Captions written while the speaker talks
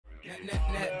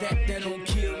That don't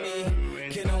kill me,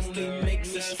 can only make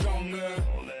me stronger.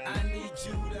 I need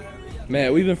you to hurry up.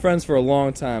 Man, we've been friends for a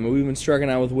long time, and we've been striking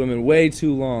out with women way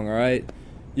too long, all right?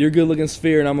 You're a good-looking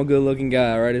sphere, and I'm a good-looking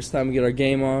guy, all right? It's time to get our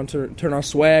game on, turn our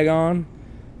swag on,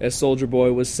 as Soldier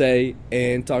Boy would say,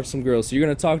 and talk to some girls. So you're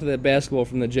going to talk to that basketball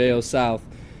from the J.O. South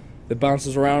that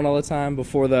bounces around all the time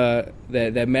before that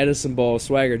medicine ball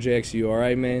swagger jacks you, all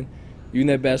right, man? You and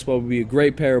that basketball would be a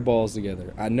great pair of balls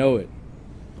together. I know it.